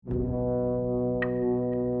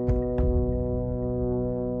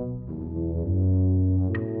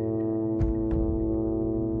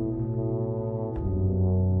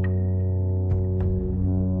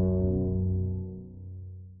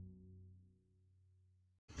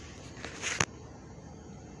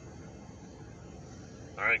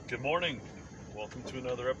Alright, good morning. Welcome to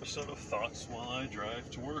another episode of Thoughts While I Drive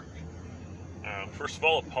to Work. First of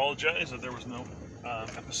all, apologize that there was no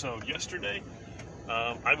episode yesterday.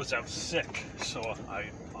 I was out sick, so I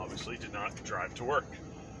obviously did not drive to work.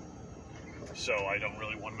 So I don't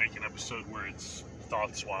really want to make an episode where it's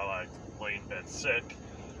thoughts while I lay in bed sick.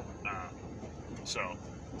 So,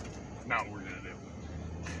 not what we're going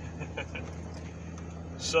to do.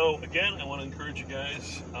 So, again, I want to encourage you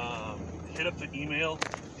guys, hit up the email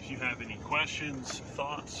if you have any questions,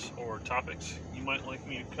 thoughts, or topics you might like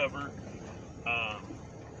me to cover.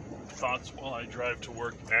 Thoughts while I drive to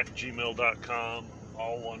work at gmail.com,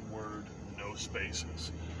 all one word, no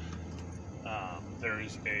spaces. You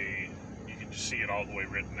can just see it all the way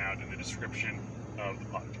written out in the description of the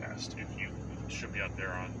podcast. It should be out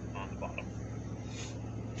there on the bottom.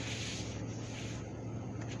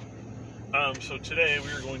 So today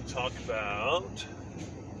we are going to talk about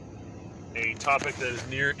a topic that is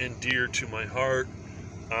near and dear to my heart.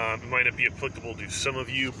 It might not be applicable to some of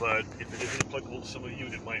you, but if it isn't applicable to some of you,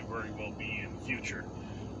 it might very well be in the future.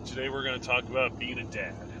 Today we're going to talk about being a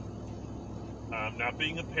dad. Not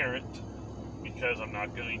being a parent, because I'm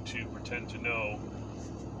not going to pretend to know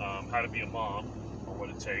how to be a mom or what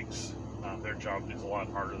it takes. Their job is a lot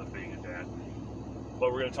harder than being a dad.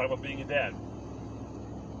 But we're going to talk about being a dad.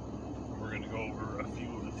 We're going to go over a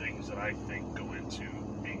few of the things that I think go into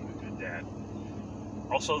being a good dad.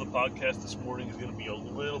 Also, the podcast this morning is going to be a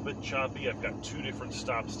little bit choppy. I've got 2 different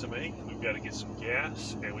stops to make. We've got to get some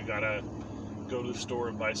gas, and we got to go to the store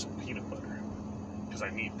and buy some peanut butter, because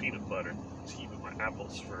I need peanut butter to keep in my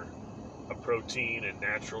apples for a protein and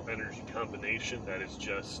natural energy combination that is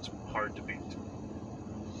just hard to beat.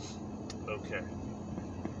 Okay,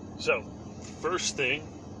 so first thing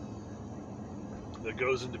that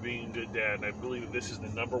goes into being a good dad, and I believe that this is the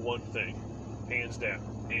number one thing, hands down,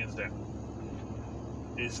 is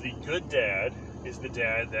the good dad is the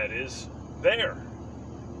dad that is there.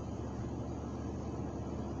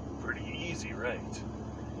 Pretty easy, right?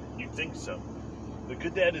 You'd think so. The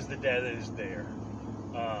good dad is the dad that is there.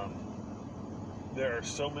 There are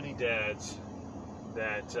so many dads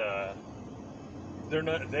that they're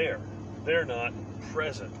not there. They're not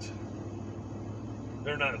present.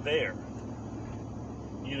 They're not there.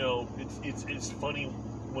 You know, it's funny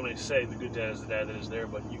when I say the good dad is the dad that is there,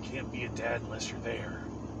 but you can't be a dad unless you're there.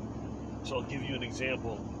 So I'll give you an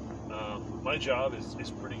example. My job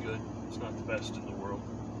is pretty good. It's not the best in the world.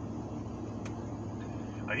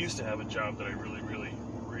 I used to have a job that I really, really,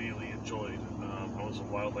 really enjoyed. I was a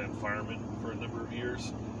wildland fireman for a number of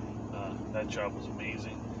years. That job was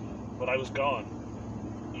amazing. But I was gone,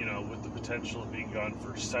 with the potential of being gone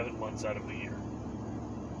for 7 months out of the year.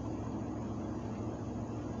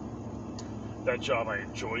 That job I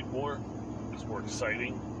enjoyed more. It was more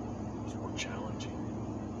exciting. It was more challenging.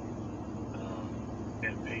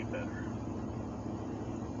 And paid better.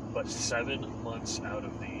 But 7 months out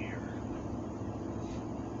of the year,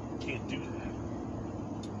 can't do that.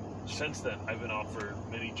 Since then, I've been offered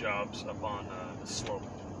many jobs up on the slope.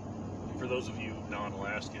 For those of you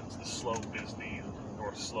non-Alaskans, the slope is the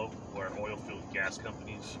North Slope where oil field gas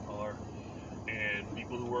companies are. And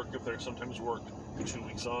people who work up there sometimes work 2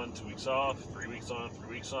 weeks on, 2 weeks off, 3 weeks on, 3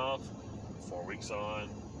 weeks off, 4 weeks on,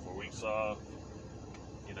 4 weeks off,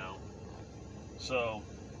 So,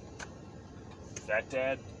 is that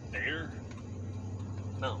dad there?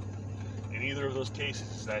 No. In either of those cases,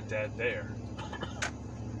 is that dad there?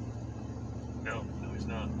 No, he's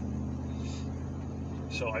not.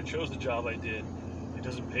 So I chose the job I did. It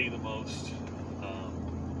doesn't pay the most.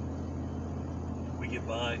 We get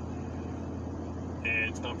by, and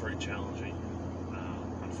it's not very challenging,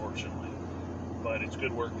 unfortunately. But it's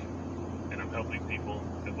good work, and I'm helping people,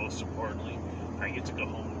 and most importantly, I get to go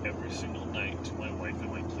home every single night to my wife and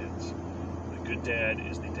my kids. The good dad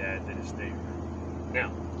is the dad that is there.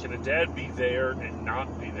 Now, can a dad be there and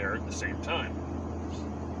not be there at the same time?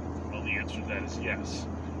 Well, the answer to that is yes.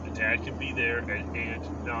 A dad can be there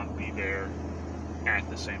and not be there at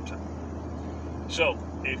the same time. So,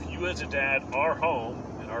 if you as a dad are home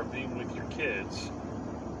and are being with your kids,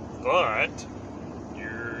 but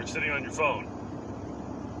you're sitting on your phone,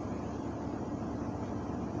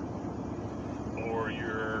 or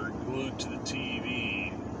you're glued to the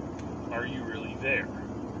TV, are you really there?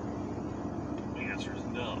 The answer is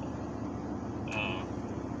no.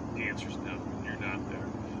 The answer is no, you're not there.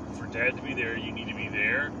 For dad to be there, you need to be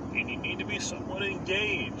there, and you need to be somewhat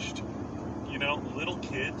engaged. Little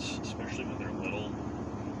kids, especially when they're little,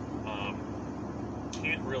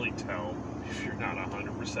 can't really tell if you're not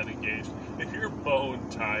 100% engaged. If you're bone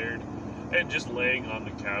tired and just laying on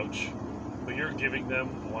the couch, but you're giving them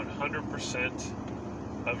 100%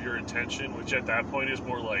 of your attention, which at that point is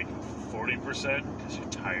more like 40% because you're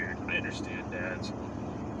tired. I understand, dads.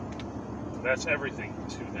 That's everything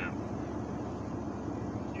to them.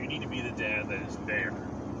 You need to be the dad that is there,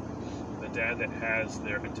 the dad that has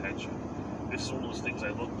their attention. This is one of those things I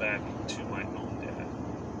look back to my own dad.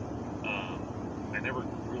 I never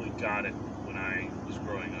really got it when I was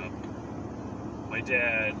growing up. My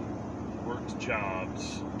dad worked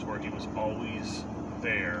jobs to where he was always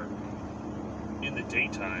there in the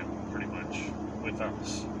daytime, pretty much, with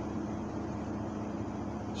us.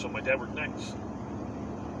 So my dad worked nights.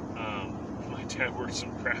 My dad worked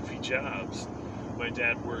some crappy jobs. My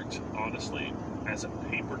dad worked, honestly, as a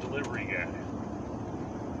paper delivery guy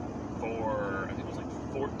for, I think it was like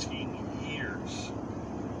 14 years.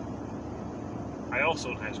 I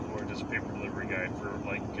also in high school worked as a paper delivery guy for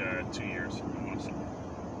like 2 years.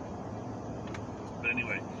 But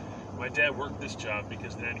anyway, my dad worked this job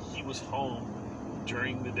because then he was home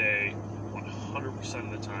during the day 100%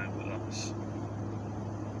 of the time with us.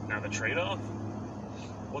 Now the trade-off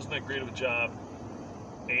wasn't that great of a job,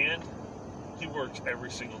 and he worked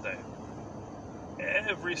every single day.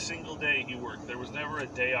 Every single day he worked. There was never a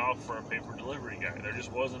day off for a paper delivery guy. There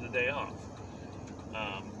just wasn't a day off.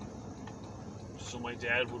 So my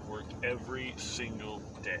dad would work every single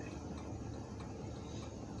day.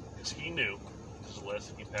 Because he knew, this is a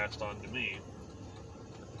lesson he passed on to me,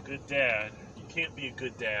 a good dad, you can't be a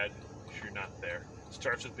good dad if you're not there. It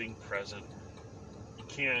starts with being present. You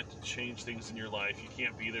can't change things in your life. You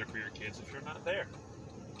can't be there for your kids if you're not there.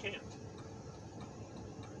 You can't.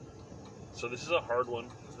 So this is a hard one,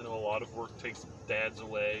 because I know a lot of work takes dads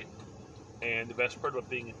away. And the best part about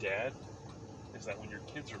being a dad is that when your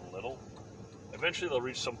kids are little, eventually they'll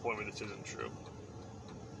reach some point where this isn't true.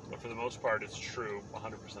 But for the most part, it's true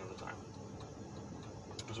 100% of the time.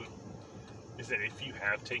 Is that if you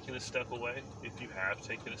have taken a step away, if you have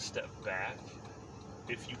taken a step back,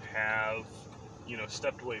 if you have,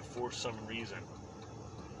 stepped away for some reason,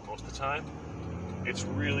 most of the time, it's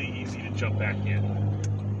really easy to jump back in.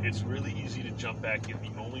 It's really easy to jump back in.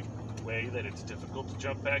 The only way that it's difficult to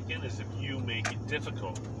jump back in is if you make it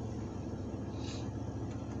difficult.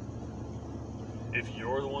 If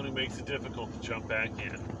you're the one who makes it difficult to jump back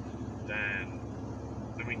in, then,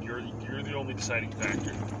 you're the only deciding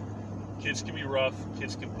factor. Kids can be rough,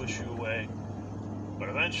 kids can push you away, but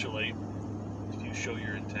eventually, if you show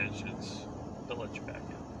your intentions, they'll let you back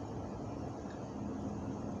in.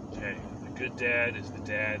 Okay, a good dad is the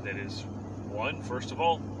dad that is, first of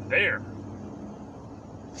all, there.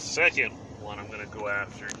 Second one I'm going to go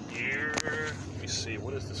after here. Let me see,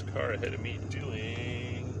 what is this car ahead of me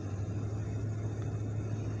doing?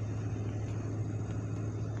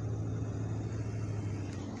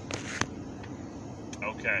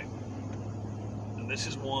 Okay. And this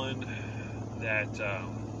is one that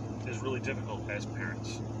is really difficult as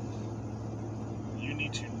parents. You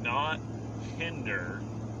need to not hinder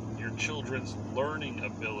your children's learning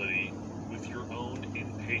ability with your own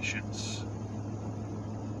impatience.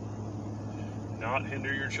 Not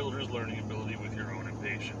hinder your children's learning ability with your own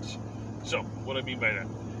impatience. So, what I mean by that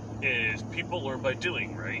is people learn by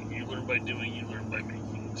doing, right? You learn by doing, you learn by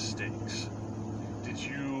making mistakes. Did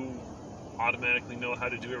you automatically know how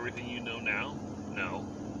to do everything you know now? No,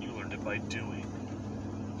 you learned it by doing.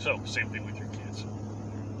 So, same thing with your kids.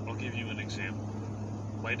 I'll give you an example.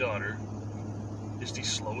 My daughter is the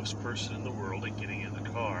slowest person in the world at getting in the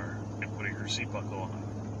car and putting her seat buckle on.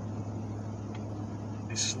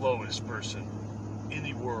 The slowest person in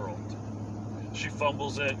the world. She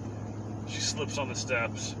fumbles it. She slips on the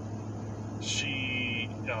steps.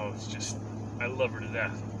 It's just, I love her to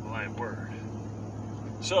death. My word.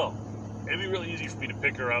 So, it'd be really easy for me to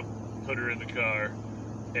pick her up, put her in the car,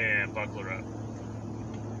 and buckle her up.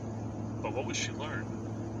 But what would she learn?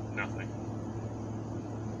 Nothing.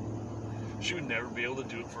 She would never be able to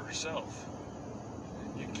do it for herself.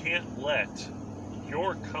 You can't let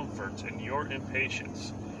your comfort and your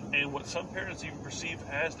impatience, and what some parents even perceive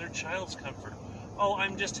as their child's comfort. Oh,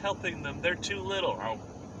 I'm just helping them. They're too little. Oh,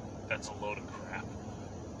 that's a load of crap.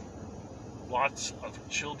 Lots of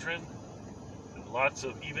children and lots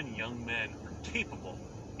of even young men are capable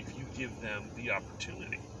if you give them the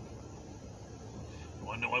opportunity. You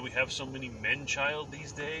want to know why we have so many men-child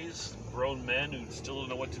these days? Grown men who still don't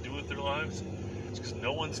know what to do with their lives? It's because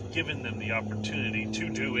no one's given them the opportunity to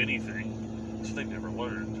do anything, so they've never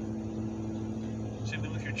learned. Same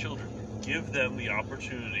thing with your children. Give them the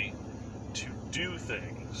opportunity to do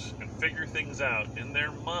things and figure things out in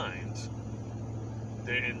their minds,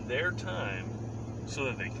 in their time, so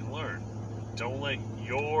that they can learn. Don't let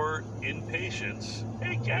your impatience,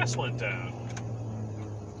 hey, gas went down.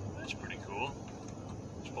 That's pretty cool.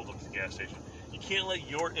 the gas station. You can't let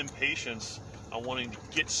your impatience on wanting to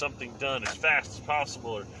get something done as fast as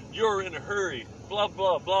possible, or you're in a hurry, blah,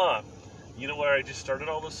 blah, blah. You know what I just started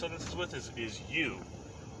all those sentences with is you.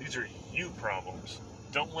 These are you problems.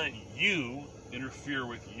 Don't let you interfere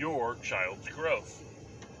with your child's growth.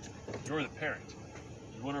 You're the parent.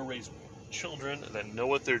 You want to raise children that know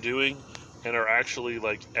what they're doing and are actually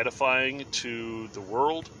like edifying to the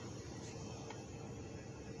world,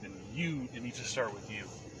 then it needs to start with you.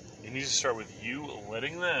 It needs to start with you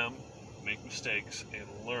letting them make mistakes and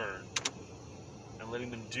learn, and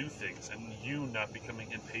letting them do things, and you not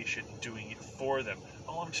becoming impatient and doing it for them.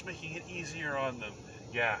 Oh, I'm just making it easier on them.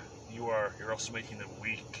 Yeah, you are. You're also making them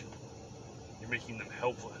weak. You're making them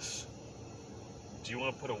helpless. Do you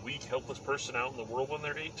want to put a weak, helpless person out in the world when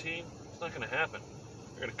they're 18? It's not going to happen.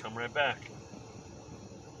 They're going to come right back.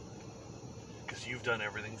 Because you've done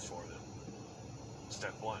everything for them.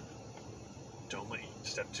 Step one.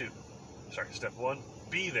 Step one,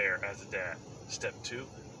 be there as a dad. Step two,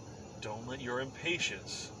 don't let your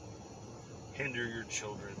impatience hinder your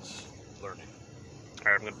children's learning. All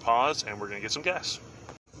right, I'm going to pause and we're going to get some gas.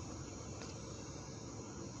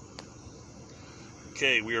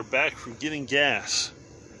 Okay, we are back from getting gas.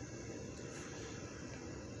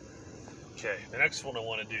 Okay, the next one I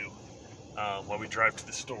want to do while we drive to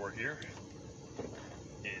the store here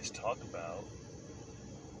is talk about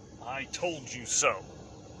I told you so.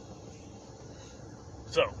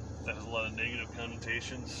 So, that has a lot of negative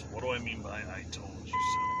connotations. What do I mean by I told you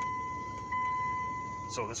so?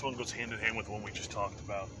 So this one goes hand in hand with the one we just talked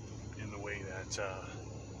about in the way that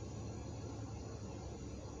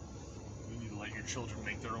you need to let your children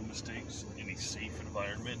make their own mistakes in a safe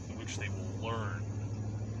environment in which they will learn.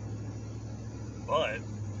 But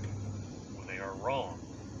when they are wrong,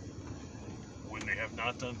 when they have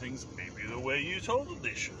not done things maybe the way you told them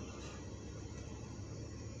they should,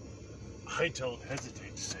 I don't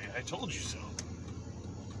hesitate to say, I told you so.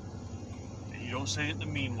 And you don't say it in a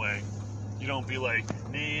mean way. You don't be like,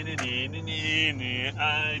 nah, nah, nah, nah, nah,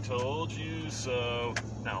 nah, I told you so.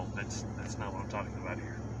 No, that's not what I'm talking about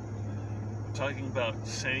here. I'm talking about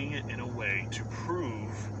saying it in a way to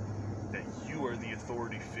prove that you are the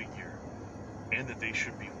authority figure and that they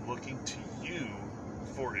should be looking to you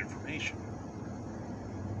for information.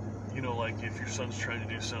 You know, like if your son's trying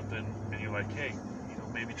to do something and you're like, hey,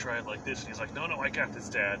 maybe try it like this. And he's like, no, I got this,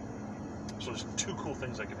 Dad. So there's two cool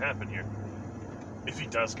things that could happen here. If he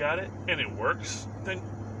does got it and it works, then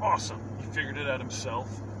awesome. He figured it out himself.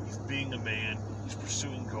 He's being a man. He's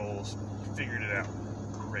pursuing goals. He figured it out.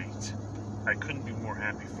 Great. I couldn't be more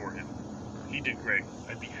happy for him. He did great.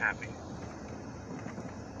 I'd be happy.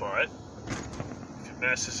 But if it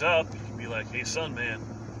messes up, you can be like, hey, son, man,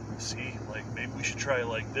 see, like maybe we should try it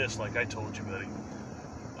like this, like I told you, buddy.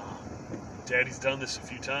 Daddy's done this a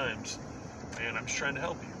few times, and I'm just trying to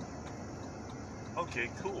help you. Okay,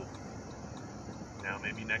 cool. Now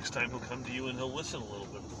maybe next time he'll come to you and he'll listen a little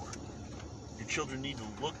bit more. Your children need to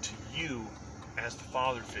look to you as the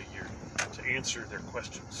father figure to answer their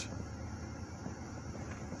questions.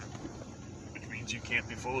 Which means you can't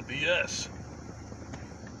be full of BS.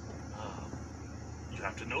 You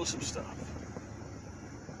have to know some stuff.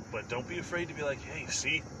 But don't be afraid to be like, hey,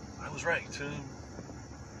 see, I was right.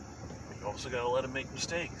 You also got to let them make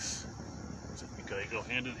mistakes. So you got to go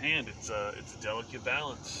hand in hand. It's a delicate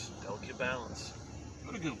balance.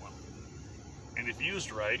 But a good one. And if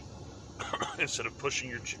used right, instead of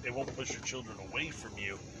pushing it won't push your children away from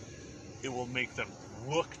you. It will make them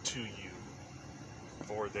look to you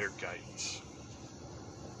for their guidance.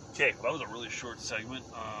 Okay, well, that was a really short segment.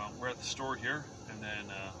 We're at the store here, and then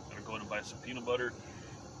I'm going to go in and buy some peanut butter.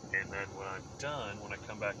 And then when I'm done, when I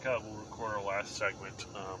come back up, we'll record our last segment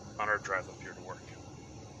on our drive up here to work.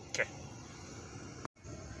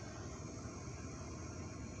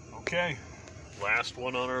 Okay, last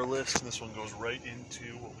one on our list, and this one goes right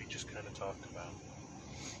into what we just kind of talked about.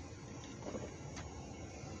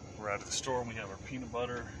 We're out of the store and we have our peanut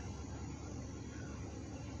butter.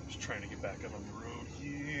 Just trying to get back up on the road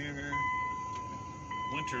here.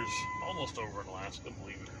 Winter's almost over in Alaska,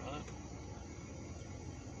 believe it or not.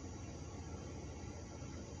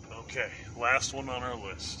 Okay, last one on our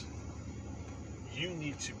list. You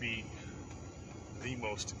need to be the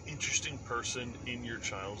most interesting person in your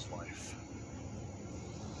child's life.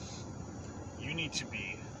 You need to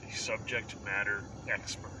be the subject matter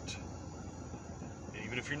expert. And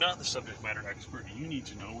even if you're not the subject matter expert, you need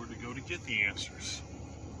to know where to go to get the answers.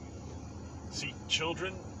 See,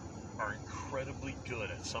 children are incredibly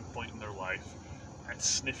good at some point in their life at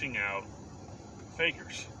sniffing out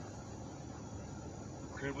fakers.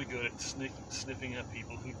 Incredibly good at sniffing at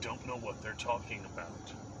people who don't know what they're talking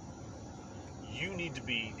about. you need to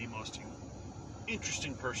be the most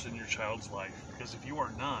interesting person in your child's life, because if you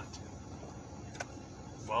are not,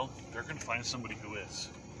 well, they're going to find somebody who is.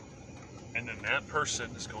 And then that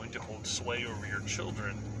person is going to hold sway over your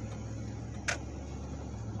children,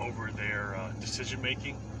 over their decision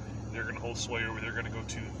making. They're going to hold sway over, they're going to go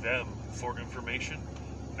to them for information,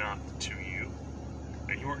 not to you.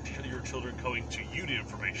 And you aren't your children going to you to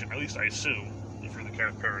information, at least I assume, if you're the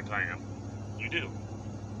kind of parent I am, you do.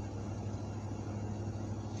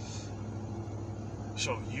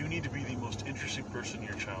 So you need to be the most interesting person in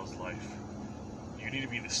your child's life. You need to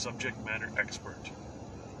be the subject matter expert.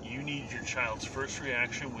 You need your child's first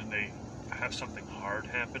reaction when they have something hard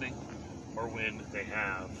happening, or when they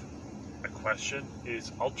have a question,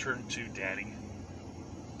 is, I'll turn to Daddy.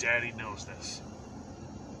 Daddy knows this.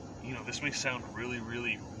 You know, this may sound really,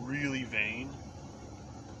 really, really vain,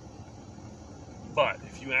 but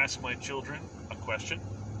if you ask my children a question,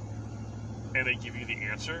 and they give you the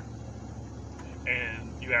answer,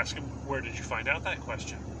 and you ask them, where did you find out that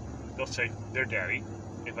question? They'll say, their daddy,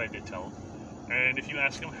 if I did tell them. And if you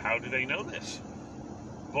ask them, how do they know this?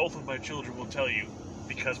 Both of my children will tell you,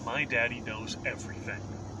 because my daddy knows everything.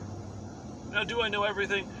 Now, do I know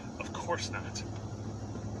everything? Of course not.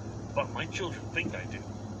 But my children think I do.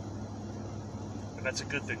 And that's a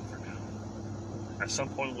good thing for now. At some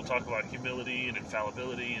point, we'll talk about humility and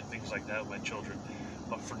infallibility and things like that with my children.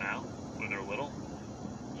 But for now, when they're little,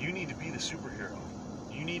 you need to be the superhero.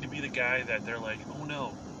 You need to be the guy that they're like, oh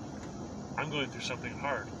no, I'm going through something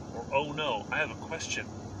hard. Or, oh no, I have a question.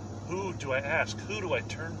 Who do I ask? Who do I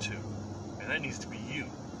turn to? And that needs to be you.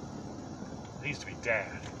 It needs to be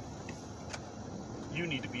Dad. You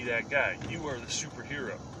need to be that guy. You are the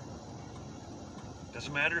superhero.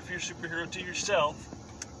 Doesn't matter if you're a superhero to yourself,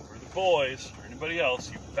 or the boys, or anybody else,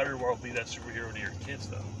 you better well be that superhero to your kids,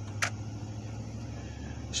 though.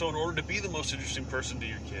 So in order to be the most interesting person to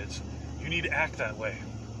your kids, you need to act that way.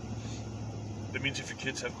 That means if your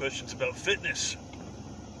kids have questions about fitness,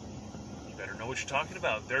 you better know what you're talking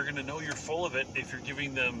about. They're going to know you're full of it if you're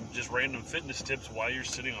giving them just random fitness tips while you're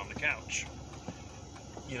sitting on the couch.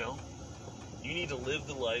 You know, you need to live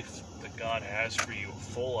the life that God has for you, a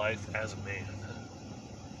full life as a man.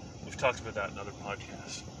 We've talked about that in other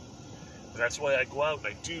podcasts. That's why I go out and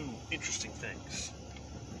I do interesting things.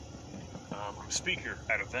 I'm a speaker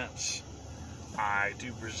at events. I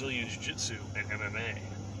do Brazilian Jiu-Jitsu and MMA.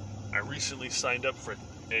 I recently signed up for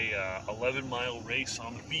a 11-mile race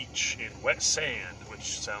on the beach in wet sand,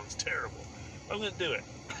 which sounds terrible. I'm going to do it.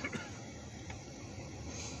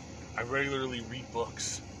 I regularly read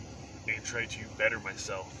books and try to better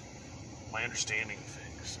myself, my understanding of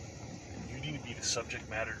things. You need to be the subject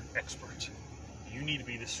matter expert. You need to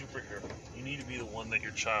be the superhero. You need to be the one that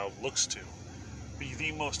your child looks to. Be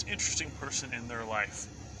the most interesting person in their life.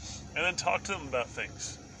 And then talk to them about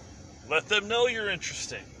things. Let them know you're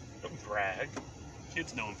interesting. Don't brag.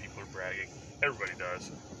 Kids know when people are bragging. Everybody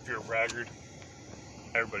does. If you're a braggart,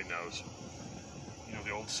 everybody knows. You know,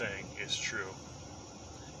 the old saying is true.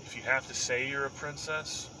 If you have to say you're a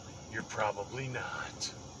princess, you're probably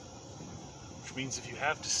not. Which means if you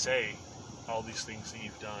have to say all these things that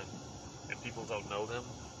you've done and people don't know them,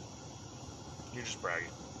 you're just bragging.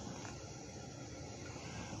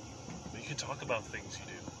 But you can talk about things you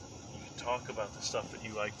do. You can talk about the stuff that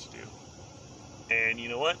you like to do. And you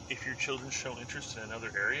know what? If your children show interest in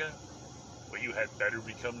another area, well, you had better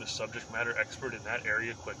become the subject matter expert in that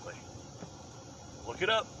area quickly. Look it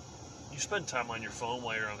up. You spend time on your phone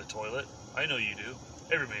while you're on the toilet. I know you do.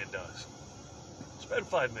 Every man does. Spend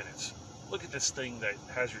 5 minutes. Look at this thing that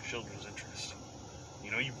has your children's interest.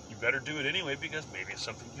 You know, you better do it anyway, because maybe it's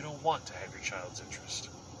something you don't want to have your child's interest.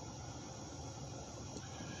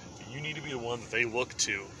 You need to be the one that they look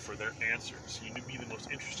to for their answers. You need to be the most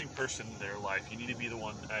interesting person in their life. You need to be the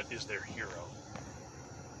one that is their hero.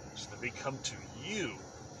 So that they come to you.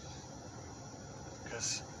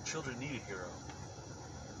 Because children need a hero.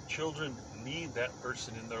 Children need that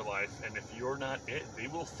person in their life, and if you're not it, they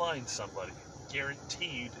will find somebody.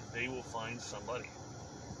 Guaranteed, they will find somebody.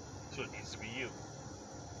 So it needs to be you.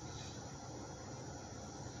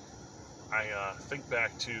 I think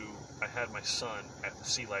back to, I had my son at the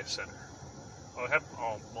Sea Life Center. We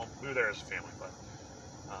were there as a family, but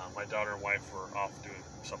my daughter and wife were off doing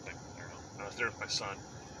something. I don't know. I was there with my son,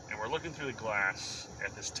 and we're looking through the glass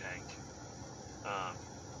at this tank.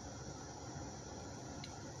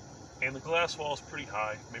 And the glass wall is pretty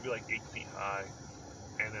high, maybe like 8 feet high.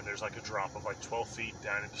 And then there's like a drop of like 12 feet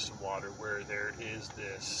down into some water where there is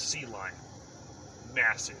this sea lion.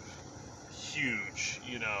 Massive, huge,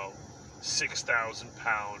 6,000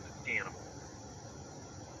 pound animal.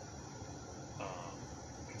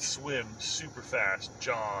 swim super fast.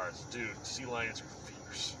 Jaws, dude, sea lions are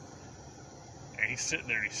fierce. And he's sitting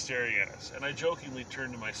there and he's staring at us. And I jokingly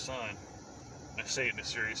turned to my son, and I say it in a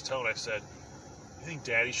serious tone. I said, "You think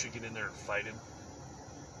Daddy should get in there and fight him?"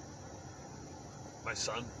 My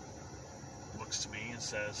son looks to me and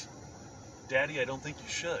says, "Daddy, I don't think you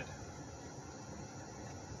should."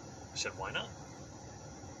 I said, "Why not?"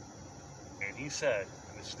 And he said,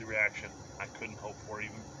 and this is the reaction I couldn't hope for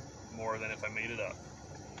even more than if I made it up.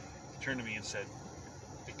 He turned to me and said,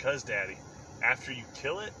 "Because, Daddy, after you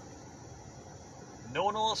kill it, no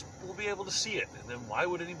one else will be able to see it. And then why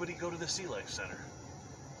would anybody go to the Sea Life Center?"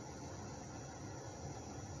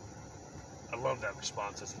 I love that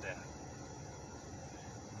response as a dad.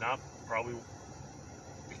 Not probably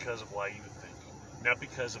because of why you would think. Not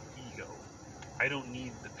because of ego. I don't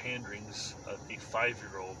need the panderings of a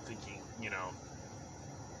 5-year-old thinking,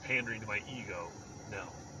 pandering to my ego. No.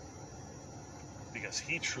 Because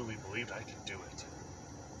he truly believed I could do it.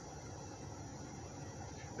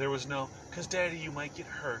 There was no, "Because Daddy, you might get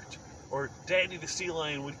hurt," or "Daddy, the sea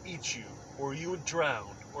lion would eat you," or "you would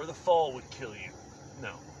drown," or "the fall would kill you."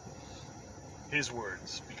 No. His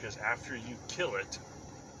words, "Because after you kill it,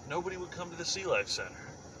 nobody would come to the Sea Life Center."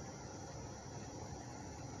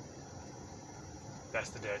 That's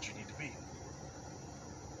the dad you need to be.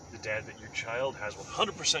 The dad that your child has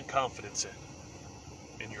 100% confidence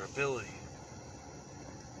in your ability.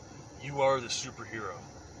 You are the superhero.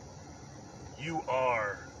 You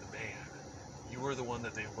are the man. You are the one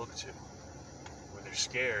that they look to when they're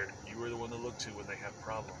scared. You are the one to look to when they have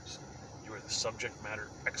problems. You are the subject matter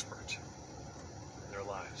expert in their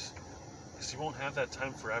lives. Because you won't have that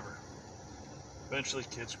time forever. Eventually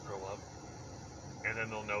kids grow up, and then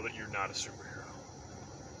they'll know that you're not a superhero.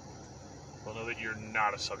 They'll know that you're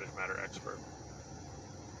not a subject matter expert.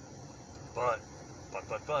 But,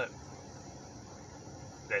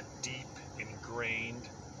 that deep, ingrained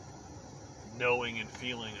knowing and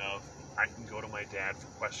feeling of, I can go to my dad for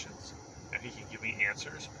questions, and he can give me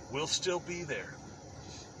answers, will still be there.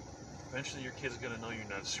 Eventually your kid's going to know you're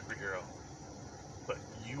not a superhero. But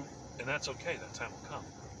and that's okay, that time will come.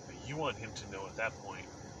 But you want him to know at that point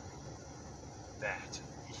that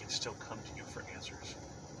he can still come to you for answers.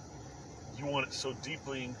 You want it so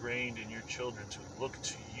deeply ingrained in your children to look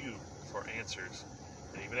to you for answers.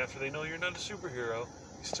 And even after they know you're not a superhero,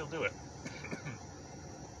 you still do it.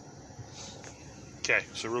 Okay,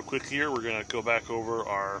 so real quick here, we're going to go back over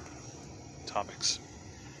our topics.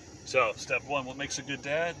 So, step 1, what makes a good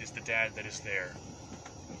dad is the dad that is there.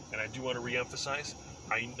 And I do want to reemphasize,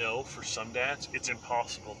 I know for some dads, it's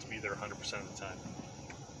impossible to be there 100% of the time.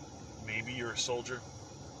 Maybe you're a soldier.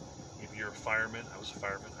 Maybe you're a fireman. I was a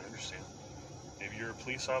fireman, I understand. Maybe you're a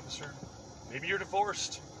police officer. Maybe you're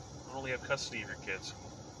divorced. You only have custody of your kids.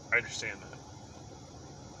 I understand that.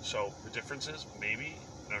 So, the difference is,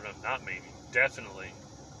 not maybe, definitely,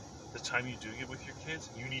 the time you do get with your kids,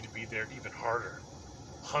 you need to be there even harder.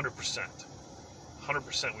 100%.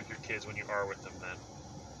 100% with your kids when you are with them then.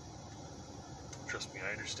 Trust me,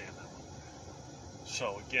 I understand that.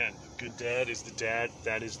 So, again, a good dad is the dad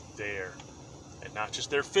that is there. And not just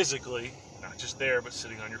there physically, not just there, but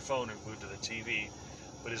sitting on your phone and glued to the TV,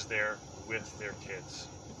 but is there with their kids.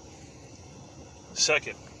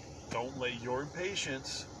 Second, don't let your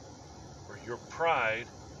impatience or your pride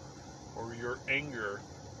or your anger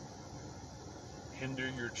hinder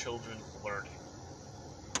your children learning.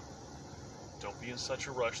 Don't be in such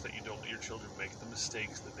a rush that you don't let your children make the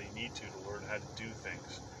mistakes that they need to learn how to do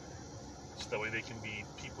things. So that way they can be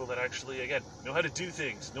people that actually, again, know how to do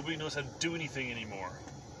things. Nobody knows how to do anything anymore.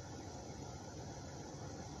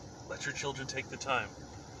 Let your children take the time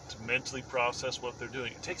to mentally process what they're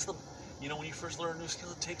doing. It takes them, when you first learn a new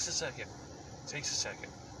skill, it takes a second. It takes a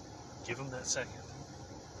second. Give them that second.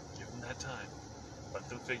 Give them that time. Let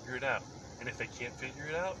them figure it out. And if they can't figure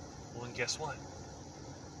it out, well, then guess what?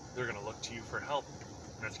 They're going to look to you for help.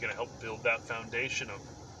 And that's going to help build that foundation of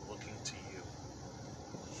looking to you.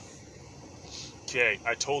 Okay,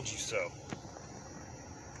 I told you so.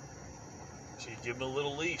 So you give them a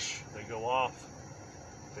little leash. They go off.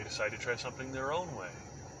 They decide to try something their own way,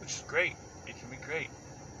 which is great. It can be great.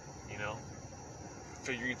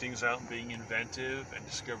 Figuring things out and being inventive and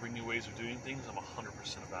discovering new ways of doing things, I'm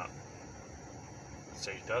 100% about. Let's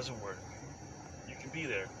say it doesn't work. You can be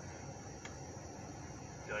there.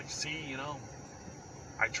 Be like, see,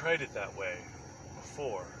 I tried it that way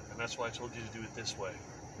before, and that's why I told you to do it this way.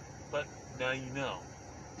 But now you know.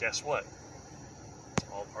 Guess what?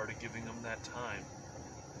 It's all part of giving them that time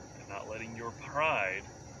and not letting your pride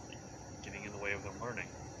getting in the way of them learning.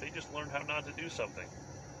 They just learned how not to do something.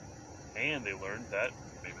 And they learned that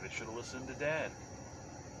maybe they should have listened to Dad.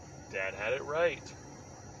 Dad had it right.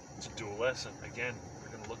 It's a dual lesson. Again, we're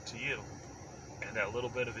going to look to you. And that little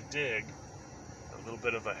bit of a dig, a little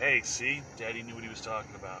bit of a, hey, see, Daddy knew what he was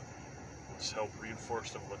talking about. Let's help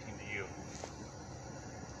reinforce them looking to you.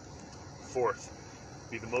 Fourth,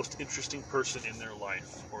 be the most interesting person in their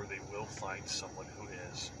life, or they will find someone who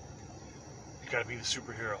is. You gotta be the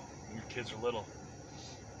superhero when your kids are little.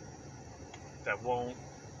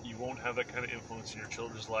 You won't have that kind of influence in your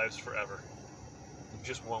children's lives forever. You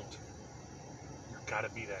just won't. You gotta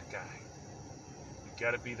be that guy. You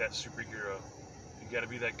gotta be that superhero. You gotta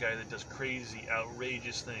be that guy that does crazy,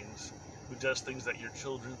 outrageous things, who does things that your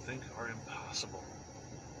children think are impossible.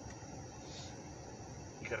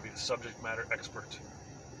 You gotta be the subject matter expert.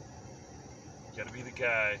 You gotta be the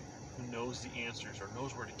guy who knows the answers or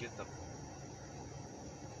knows where to get them.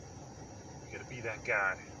 You gotta be that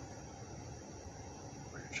guy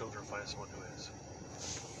where your children find someone who is.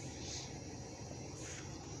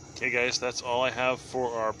 Okay, guys, that's all I have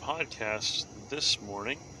for our podcast this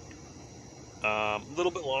morning. A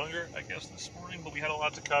little bit longer, I guess, this morning, but we had a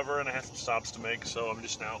lot to cover and I had some stops to make, so I'm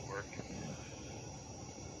just now at work.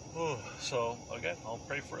 So, again, I'll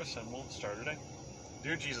pray for us and we'll start today.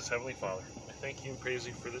 Dear Jesus, Heavenly Father, I thank you and praise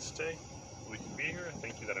you for this day. We can be here. I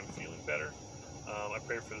thank you that I'm feeling better. I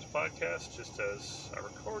pray for this podcast, just as I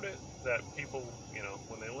record it, that people,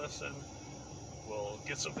 when they listen, will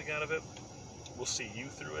get something out of it. We'll see you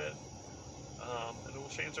through it, and it will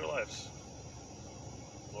change their lives.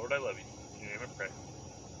 Lord, I love you. In your name I pray.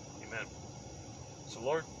 Amen. So,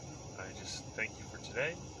 Lord, I just thank you for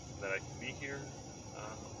today, that I can be here.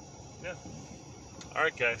 Yeah. All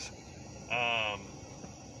right, guys.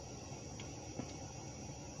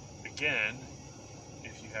 Again,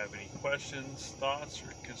 if you have any questions, thoughts,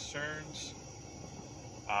 or concerns,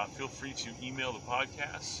 feel free to email the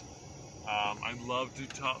podcast. I'd love to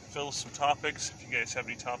fill some topics. If you guys have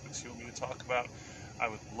any topics you want me to talk about, I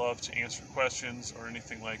would love to answer questions or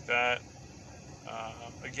anything like that.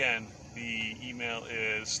 Again, the email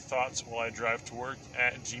is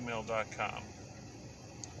thoughtswhileidrivetowwork@gmail.com.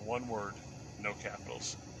 One word, no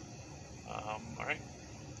capitals. All right.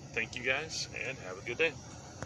 Thank you guys, and have a good day.